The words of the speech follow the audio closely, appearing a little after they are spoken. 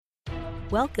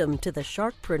Welcome to the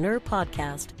Sharkpreneur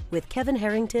Podcast with Kevin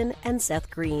Harrington and Seth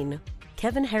Green.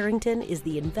 Kevin Harrington is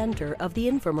the inventor of the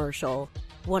infomercial,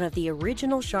 one of the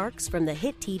original sharks from the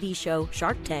hit TV show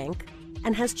Shark Tank,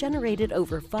 and has generated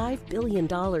over $5 billion in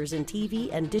TV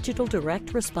and digital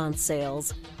direct response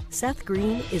sales. Seth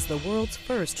Green is the world's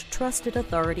first trusted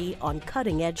authority on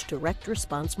cutting-edge direct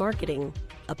response marketing,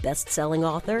 a best-selling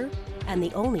author, and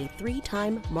the only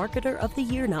 3-time Marketer of the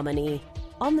Year nominee.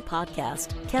 On the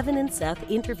podcast, Kevin and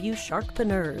Seth interview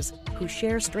sharkpreneurs who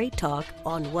share straight talk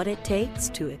on what it takes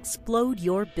to explode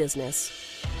your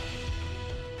business.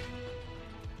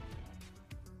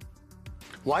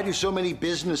 Why do so many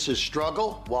businesses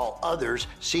struggle while others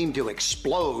seem to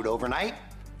explode overnight?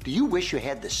 Do you wish you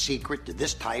had the secret to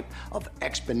this type of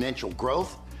exponential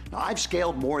growth? Now, I've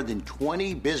scaled more than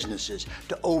 20 businesses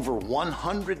to over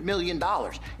 $100 million,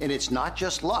 and it's not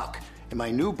just luck. In my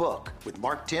new book with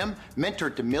Mark Timm, Mentor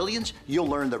to Millions, you'll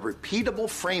learn the repeatable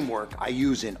framework I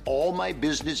use in all my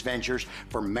business ventures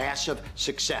for massive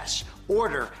success.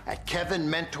 Order at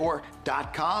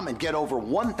kevinmentor.com and get over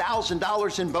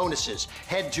 $1,000 in bonuses.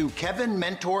 Head to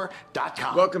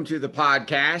kevinmentor.com. Welcome to the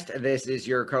podcast. This is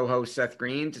your co-host, Seth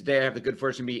Green. Today I have the good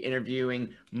fortune to be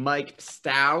interviewing Mike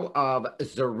Stowe of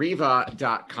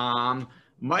Zariva.com.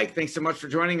 Mike, thanks so much for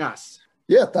joining us.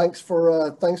 Yeah, thanks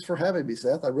for having me,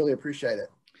 Seth. I really appreciate it.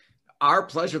 Our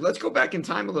pleasure. Let's go back in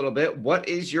time a little bit. What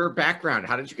is your background?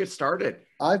 How did you get started?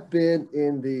 I've been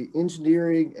in the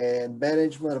engineering and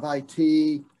management of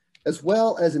IT, as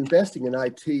well as investing in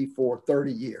IT for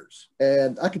 30 years.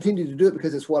 And I continue to do it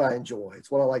because it's what I enjoy.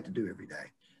 It's what I like to do every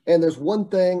day. And there's one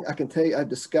thing I can tell you I've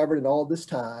discovered in all this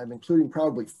time, including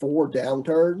probably 4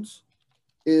 downturns,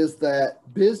 is that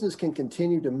business can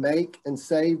continue to make and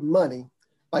save money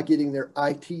by getting their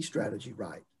IT strategy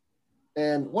right.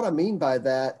 And what I mean by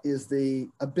that is the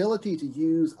ability to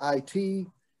use IT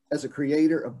as a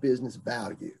creator of business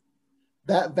value.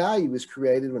 That value is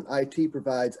created when IT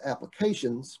provides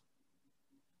applications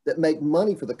that make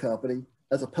money for the company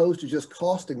as opposed to just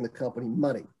costing the company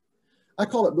money. I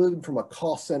call it moving from a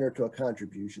cost center to a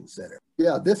contribution center.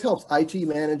 Yeah, this helps IT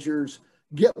managers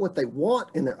get what they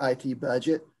want in their IT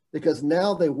budget because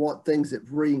now they want things that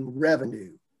bring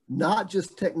revenue, not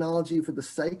just technology for the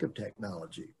sake of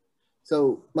technology.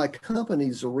 So my company,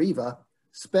 Zariva,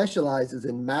 specializes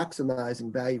in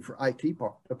maximizing value for IT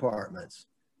departments.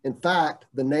 In fact,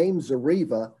 the name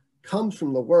Zariva comes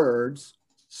from the words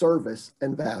service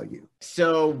and value.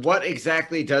 So what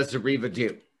exactly does Zariva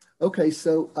do? Okay,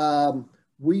 so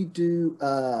we do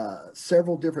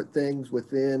several different things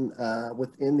within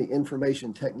the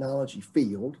information technology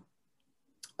field.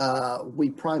 We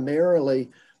primarily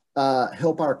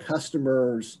help our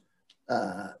customers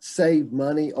save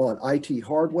money on IT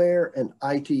hardware and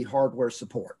IT hardware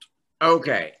support.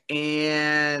 Okay.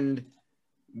 And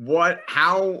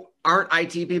how aren't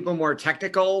IT people more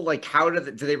technical? Like how do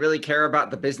they really care about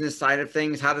the business side of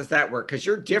things? How does that work? Because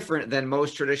you're different than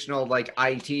most traditional like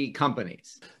IT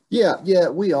companies. Yeah,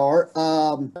 we are.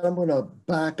 I'm going to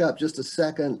back up just a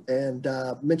second and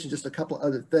mention just a couple of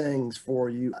other things for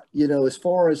you. You know, as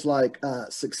far as like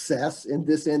success in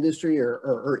this industry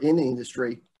or any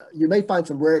industry, you may find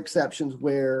some rare exceptions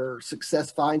where success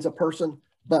finds a person,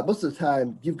 but most of the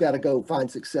time you've got to go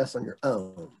find success on your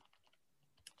own.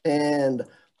 And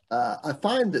I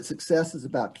find that success is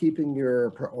about keeping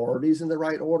your priorities in the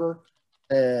right order.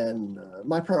 And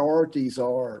my priorities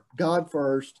are God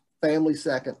first, family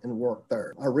second, and work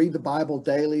third. I read the Bible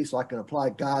daily so I can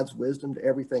apply God's wisdom to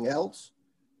everything else.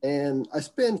 And I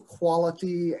spend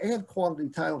quality and quantity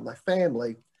time with my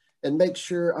family and make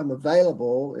sure I'm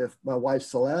available if my wife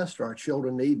Celeste or our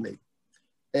children need me.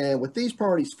 And with these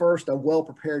priorities first, I'm well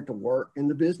prepared to work in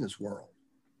the business world.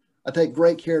 I take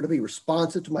great care to be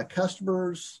responsive to my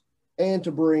customers and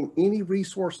to bring any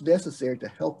resource necessary to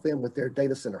help them with their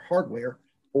data center hardware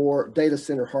or data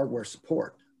center hardware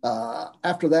support.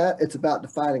 After that, it's about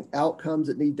defining outcomes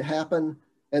that need to happen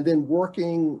and then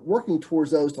working towards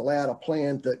those to lay out a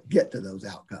plan to get to those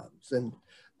outcomes and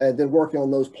then working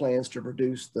on those plans to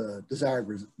produce the desired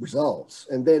results.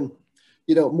 And then,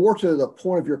 you know, more to the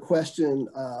point of your question,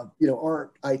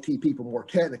 aren't IT people more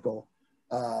technical?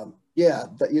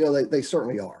 They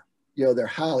certainly are. You know, they're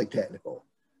highly technical.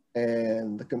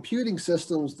 And the computing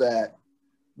systems that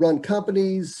run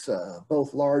companies,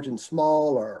 both large and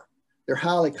small, they're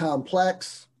highly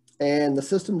complex, and the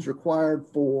systems required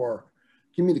for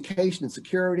communication and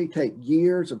security take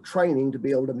years of training to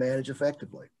be able to manage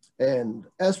effectively. And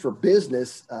as for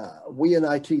business, we in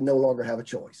IT no longer have a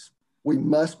choice. We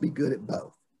must be good at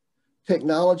both.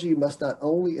 Technology must not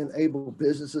only enable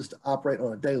businesses to operate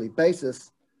on a daily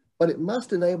basis, but it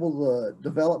must enable the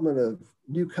development of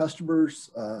new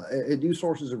customers and new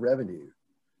sources of revenue.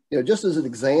 Just as an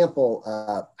example,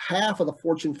 half of the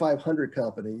Fortune 500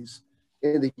 companies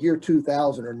in the year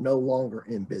 2000 are no longer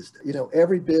in business.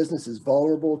 Every business is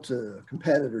vulnerable to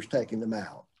competitors taking them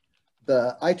out.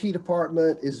 The IT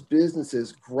department is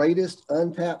business's greatest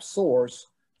untapped source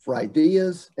for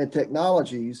ideas and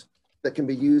technologies that can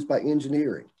be used by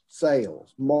engineering,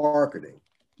 sales, marketing,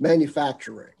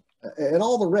 manufacturing, and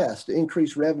all the rest to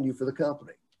increase revenue for the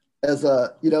company. As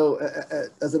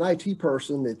an IT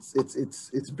person,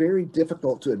 it's very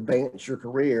difficult to advance your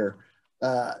career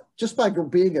just by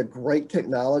being a great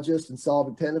technologist and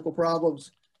solving technical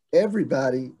problems.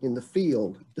 Everybody in the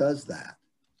field does that.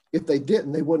 If they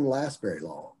didn't, they wouldn't last very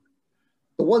long.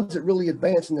 The ones that really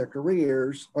advance in their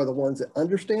careers are the ones that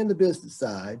understand the business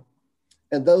side,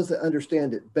 and those that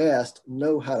understand it best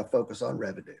know how to focus on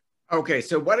revenue. Okay,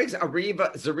 so what is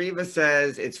Zariva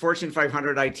says it's Fortune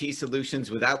 500 IT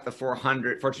solutions without the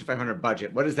Fortune 500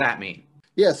 budget. What does that mean?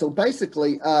 Yeah, so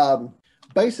basically, a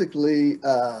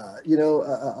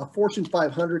Fortune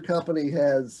 500 company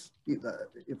has,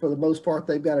 for the most part,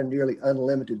 they've got a nearly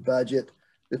unlimited budget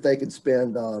that they can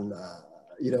spend on,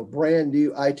 brand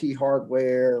new IT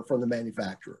hardware from the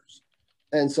manufacturers.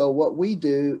 And so what we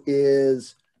do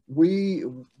is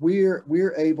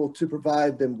we're able to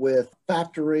provide them with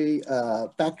factory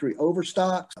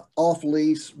overstock,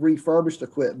 off-lease, refurbished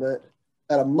equipment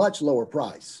at a much lower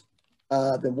price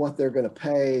than what they're going to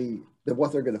pay.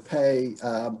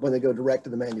 When they go direct to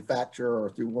the manufacturer or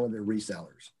through one of their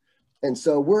resellers. And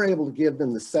so we're able to give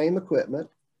them the same equipment.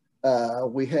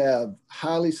 We have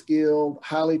highly skilled,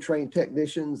 highly trained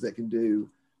technicians that can do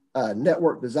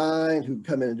network design, who can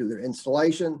come in and do their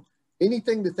installation.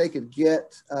 Anything that they could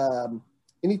get,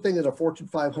 anything that a Fortune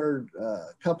 500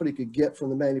 company could get from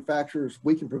the manufacturers,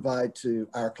 we can provide to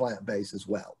our client base as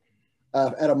well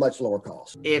at a much lower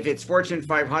cost. If it's Fortune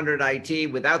 500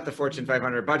 IT without the Fortune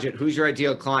 500 budget, who's your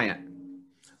ideal client?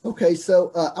 Okay,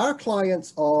 so our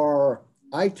clients are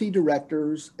IT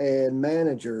directors and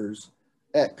managers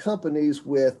at companies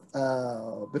with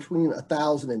between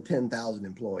 1,000 and 10,000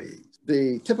 employees.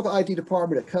 The typical IT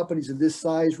department at companies in this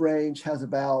size range has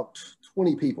about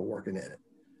 20 people working in it.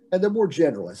 And they're more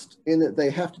generalist in that they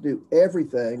have to do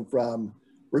everything from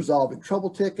resolving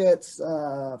trouble tickets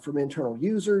from internal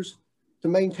users to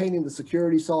maintaining the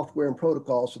security software and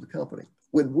protocols for the company.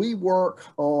 When we work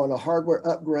on a hardware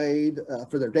upgrade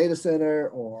for their data center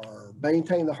or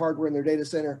maintain the hardware in their data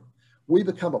center, we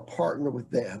become a partner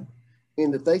with them in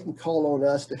that they can call on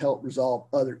us to help resolve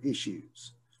other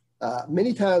issues.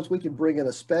 Many times we can bring in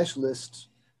a specialist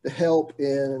to help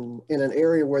in an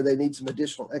area where they need some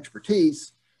additional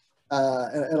expertise.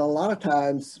 And a lot of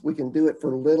times we can do it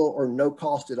for little or no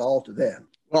cost at all to them.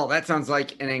 Well, that sounds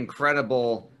like an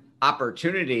incredible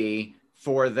opportunity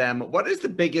for them. What is the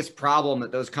biggest problem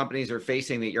that those companies are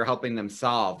facing that you're helping them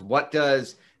solve? What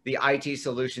does the IT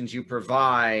solutions you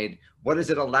provide, what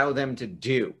does it allow them to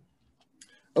do?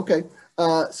 Okay.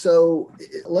 So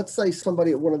let's say somebody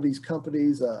at one of these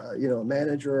companies, a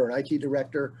manager or an IT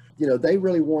director, they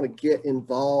really want to get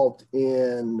involved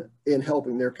in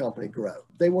helping their company grow.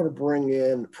 They want to bring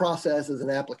in processes and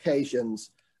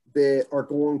applications that are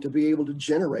going to be able to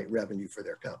generate revenue for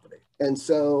their company. And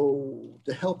so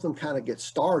to help them kind of get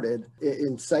started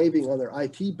in saving on their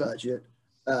IT budget,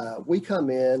 we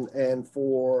come in and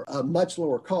for a much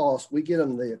lower cost, we get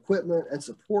them the equipment and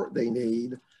support they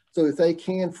need so that they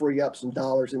can free up some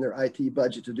dollars in their IT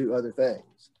budget to do other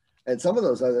things. And some of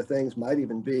those other things might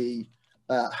even be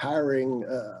hiring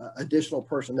additional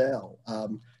personnel.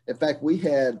 In fact, we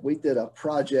did a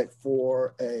project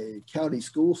for a county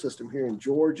school system here in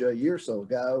Georgia a year or so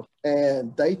ago,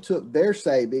 and they took their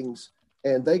savings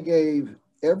and they gave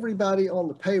everybody on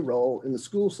the payroll in the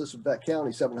school system of that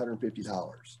county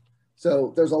 $750.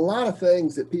 So there's a lot of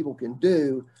things that people can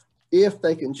do if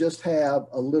they can just have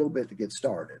a little bit to get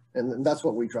started. And that's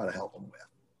what we try to help them with.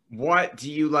 What do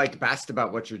you like best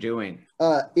about what you're doing?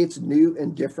 It's new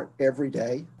and different every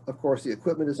day. Of course, the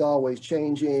equipment is always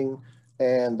changing,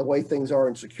 and the way things are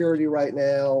in security right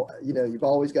now, you've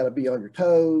always got to be on your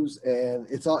toes, and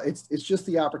it's just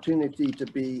the opportunity to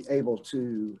be able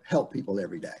to help people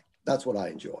every day. That's what I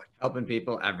enjoy. Helping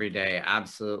people every day.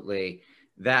 Absolutely.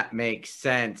 That makes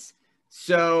sense.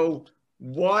 So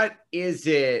what is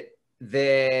it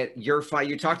that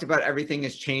you talked about everything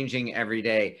is changing every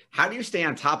day. How do you stay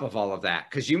on top of all of that?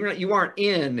 Because you aren't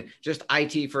in just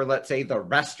IT for, let's say, the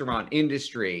restaurant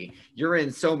industry. You're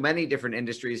in so many different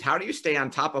industries. How do you stay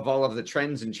on top of all of the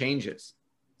trends and changes?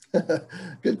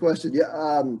 Good question.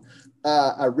 Yeah.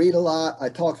 I read a lot. I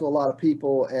talk to a lot of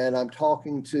people, and I'm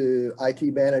talking to IT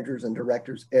managers and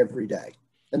directors every day.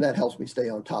 And that helps me stay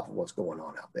on top of what's going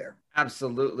on out there.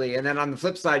 Absolutely. And then on the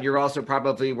flip side, you're also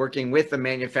probably working with the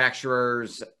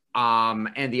manufacturers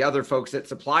and the other folks that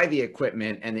supply the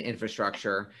equipment and the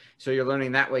infrastructure. So you're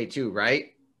learning that way too,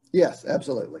 right? Yes,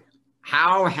 absolutely.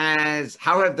 How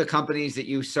have the companies that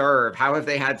you serve, how have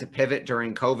they had to pivot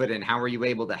during COVID, and how were you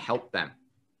able to help them?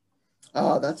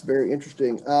 That's very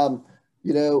interesting. One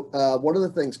of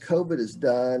the things COVID has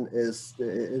done is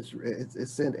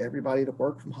send everybody to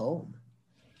work from home.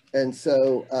 And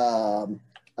so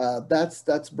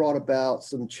that's brought about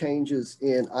some changes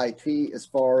in IT as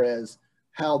far as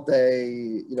how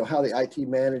the IT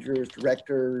managers,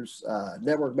 directors,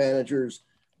 network managers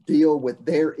deal with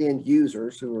their end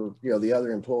users who are, the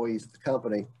other employees at the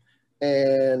company,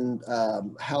 and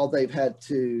how they've had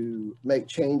to make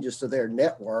changes to their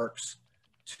networks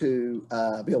to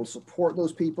be able to support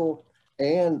those people.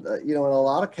 And, in a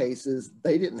lot of cases,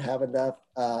 they didn't have enough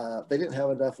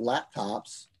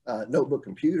laptops, notebook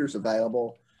computers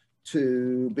available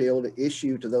to be able to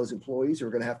issue to those employees who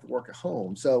are going to have to work at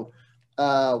home. So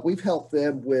we've helped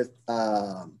them with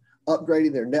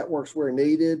upgrading their networks where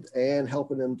needed and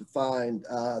helping them to find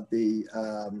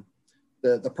the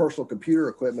personal computer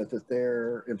equipment that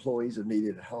their employees have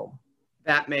needed at home.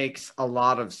 That makes a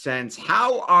lot of sense.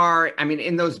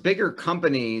 In those bigger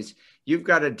companies, you've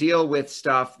got to deal with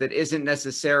stuff that isn't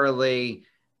necessarily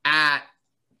at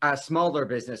a smaller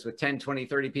business with 10, 20,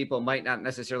 30 people might not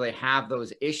necessarily have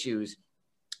those issues.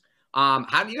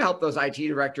 How do you help those IT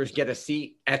directors get a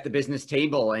seat at the business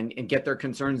table and get their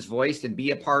concerns voiced and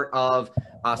be a part of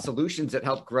solutions that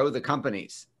help grow the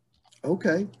companies?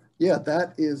 Okay. Yeah,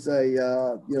 that is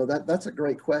that's a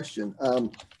great question.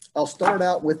 I'll start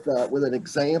out with an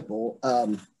example.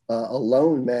 A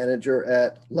loan manager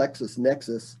at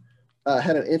LexisNexis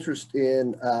had an interest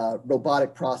in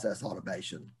robotic process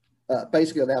automation,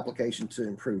 basically an application to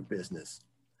improve business,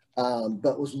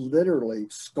 but was literally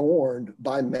scorned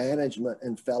by management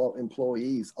and fellow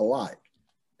employees alike.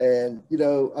 And,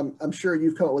 I'm sure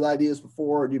you've come up with ideas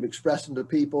before and you've expressed them to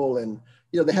people, and,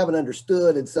 they haven't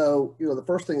understood. And so, the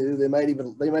first thing they do, they might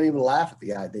even laugh at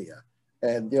the idea.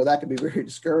 And, that can be very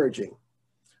discouraging.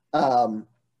 And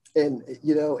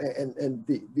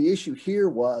the issue here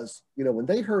was, when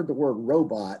they heard the word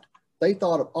robot, they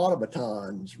thought of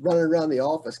automatons running around the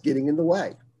office getting in the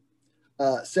way.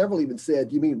 Several even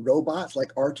said, "You mean robots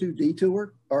like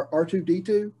R2D2 or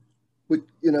R2D2?" Which,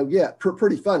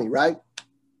 pretty funny, right?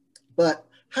 But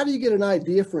how do you get an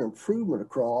idea for improvement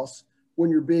across when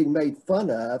you're being made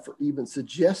fun of for even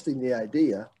suggesting the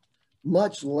idea,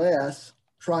 much less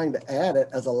trying to add it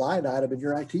as a line item in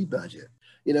your IT budget?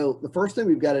 The first thing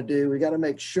we've got to do, we got to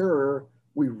make sure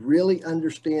we really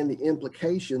understand the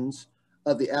implications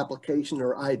of the application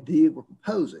or idea we're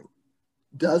proposing.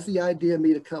 Does the idea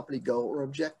meet a company goal or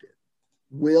objective?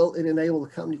 Will it enable the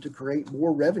company to create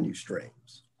more revenue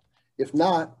streams? If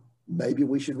not, maybe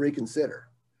we should reconsider.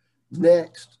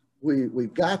 Next,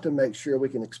 we've got to make sure we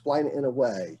can explain it in a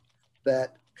way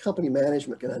that company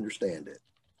management can understand it.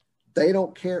 They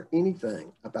don't care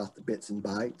anything about the bits and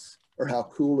bytes or how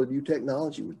cool a new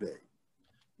technology would be.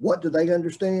 What do they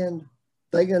understand?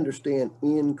 They understand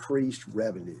increased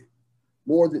revenue.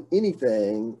 More than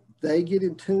anything, they get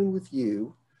in tune with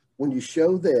you when you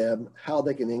show them how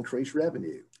they can increase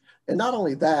revenue. And not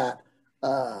only that,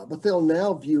 but they'll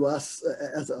now view us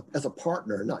as a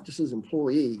partner, not just as an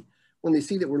employee, when they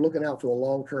see that we're looking out for the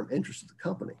long-term interest of the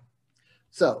company.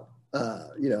 So,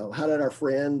 how did our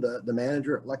friend, the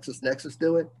manager at LexisNexis,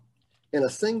 do it? In a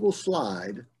single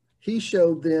slide, he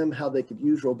showed them how they could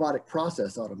use robotic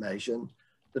process automation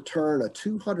to turn a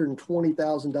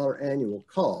 $220,000 annual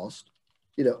cost.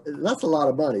 That's a lot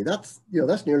of money. That's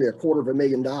nearly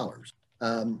 $250,000.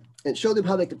 And showed them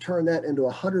how they could turn that into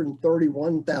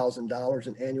 $131,000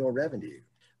 in annual revenue.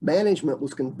 Management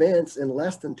was convinced in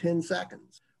less than 10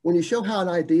 seconds. When you show how an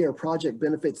idea or project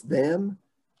benefits them,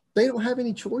 they don't have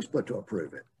any choice but to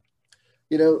approve it.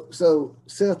 So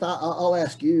Seth, I'll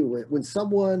ask you, when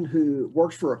someone who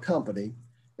works for a company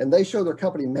and they show their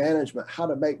company management how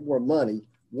to make more money,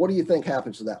 what do you think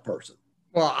happens to that person?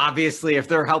 Well, obviously, if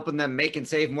they're helping them make and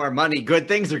save more money, good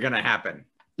things are going to happen.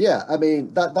 Yeah,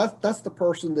 that's the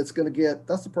person who's going to get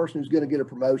a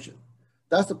promotion.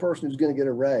 That's the person who's going to get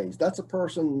a raise. That's a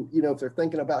person, if they're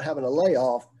thinking about having a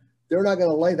layoff, they're not going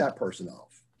to lay that person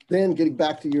off. Then getting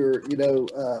back to your,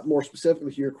 more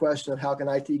specifically to your question of how can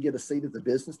IT get a seat at the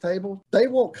business table, they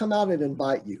won't come out and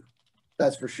invite you.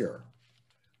 That's for sure.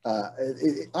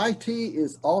 IT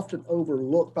is often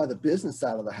overlooked by the business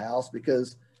side of the house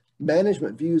because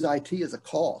management views IT as a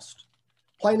cost.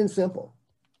 Plain and simple.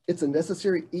 It's a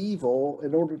necessary evil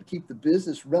in order to keep the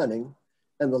business running,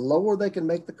 and the lower they can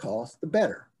make the cost, the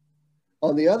better.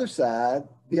 On the other side,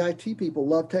 the IT people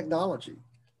love technology.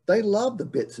 They love the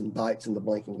bits and bytes and the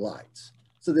blinking lights,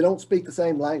 so they don't speak the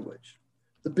same language.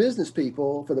 The business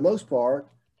people, for the most part,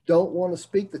 don't want to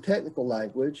speak the technical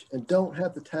language and don't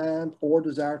have the time or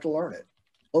desire to learn it.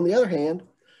 On the other hand,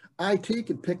 IT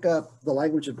can pick up the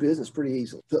language of business pretty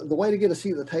easily. The way to get a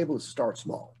seat at the table is to start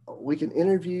small. We can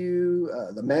interview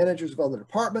the managers of other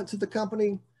departments at the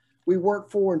company we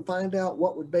work for and find out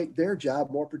what would make their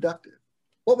job more productive.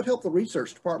 What would help the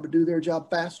research department do their job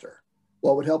faster?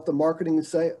 What would help marketing and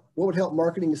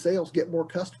sales get more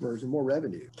customers and more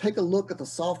revenue? Take a look at the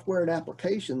software and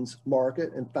applications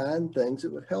market and find things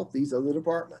that would help these other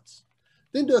departments.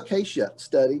 Then do a case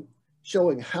study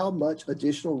showing how much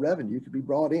additional revenue could be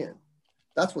brought in.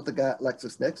 That's what the guy at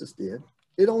LexisNexis did.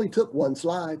 It only took one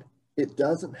slide. It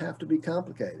doesn't have to be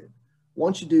complicated.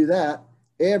 Once you do that,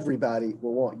 everybody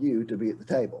will want you to be at the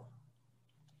table.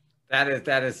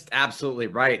 That is absolutely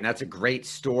right. And that's a great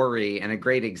story and a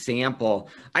great example.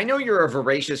 I know you're a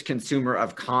voracious consumer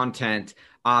of content.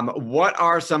 What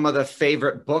are some of the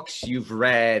favorite books you've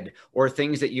read or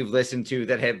things that you've listened to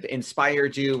that have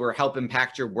inspired you or help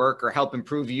impact your work or help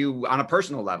improve you on a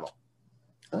personal level?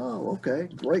 Oh, okay.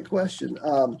 Great question.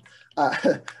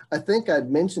 I think I'd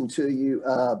mentioned to you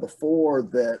before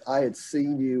that I had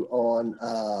seen you on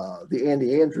the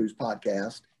Andy Andrews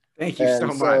podcast. Thank you so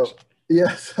much.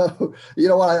 Yeah, so you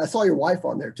know what? I saw your wife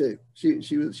on there too.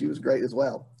 She was great as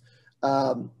well.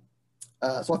 So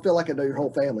I feel like I know your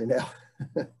whole family now.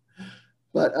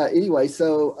 But anyway,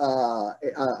 so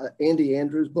Andy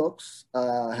Andrews books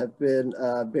have been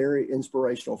very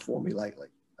inspirational for me lately.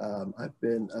 I've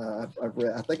read.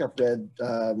 I think I've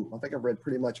read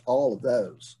pretty much all of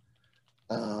those,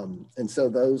 and so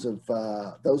those have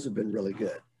been really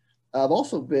good. I've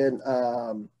also been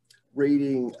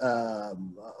reading a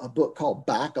book called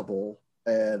Backable,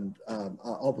 and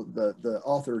the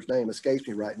author's name escapes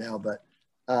me right now, but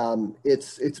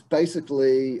it's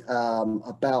basically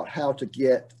about how to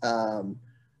get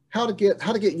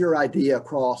your idea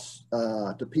across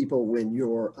to people when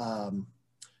you're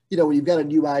when you've got a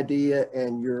new idea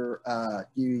and you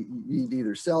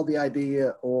either sell the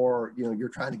idea or you're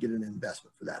trying to get an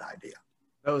investment for that idea.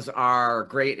 Those are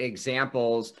great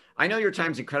examples. I know your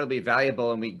time's incredibly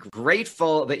valuable, and we're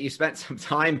grateful that you spent some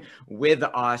time with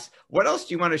us. What else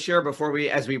do you want to share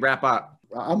as we wrap up?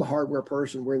 I'm a hardware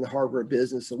person. We're in the hardware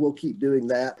business, and we'll keep doing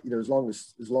that. As long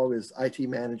as IT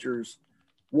managers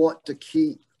want to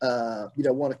keep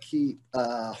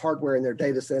hardware in their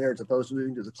data center as opposed to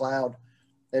moving to the cloud.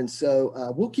 And so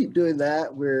we'll keep doing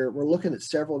that. We're looking at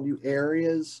several new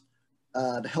areas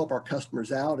to help our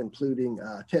customers out, including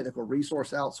technical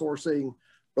resource outsourcing,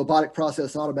 robotic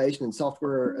process automation, and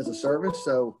software as a service.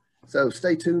 So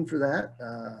stay tuned for that.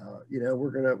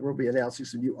 We'll be announcing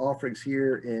some new offerings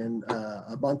here in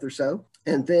a month or so.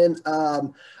 And then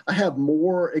I have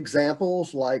more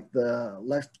examples like the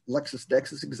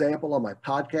LexisNexis example on my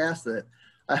podcast that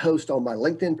I host on my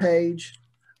LinkedIn page,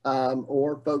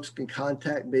 or folks can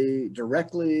contact me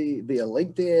directly via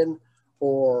LinkedIn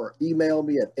or email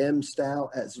me at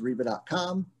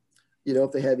mstow@zariba.com,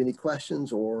 if they have any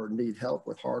questions or need help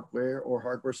with hardware or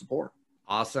hardware support.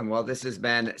 Awesome. Well, this has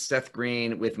been Seth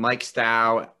Green with Mike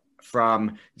Stow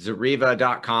from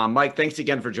Zariba.com. Mike, thanks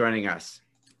again for joining us.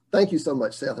 Thank you so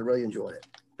much, Seth. I really enjoyed it.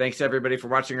 Thanks, everybody, for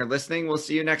watching or listening. We'll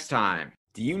see you next time.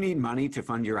 Do you need money to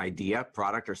fund your idea,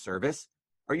 product, or service?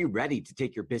 Are you ready to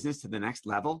take your business to the next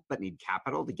level, but need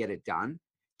capital to get it done?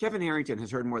 Kevin Harrington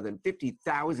has heard more than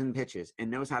 50,000 pitches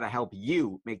and knows how to help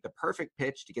you make the perfect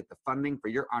pitch to get the funding for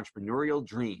your entrepreneurial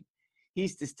dream.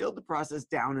 He's distilled the process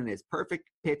down in his perfect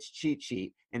pitch cheat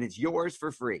sheet, and it's yours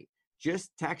for free.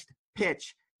 Just text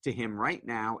PITCH to him right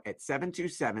now at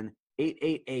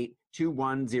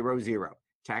 727-888-2100.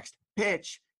 Text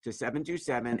PITCH to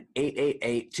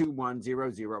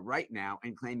 727-888-2100 right now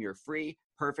and claim your free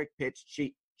perfect pitch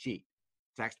cheat sheet.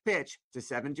 Text PITCH to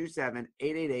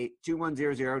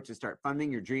 727-888-2100 to start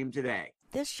funding your dream today.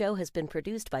 This show has been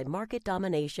produced by Market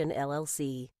Domination,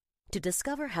 LLC. To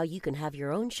discover how you can have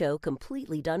your own show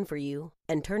completely done for you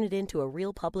and turn it into a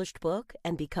real published book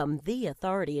and become the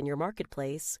authority in your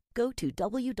marketplace, go to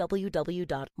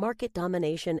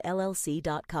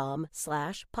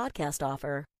www.marketdominationllc.com/podcast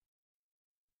offer.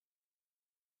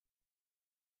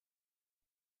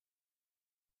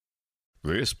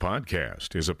 This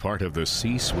podcast is a part of the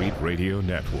C-Suite Radio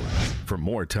Network. For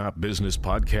more top business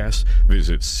podcasts,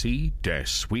 visit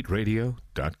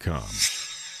c-suiteradio.com.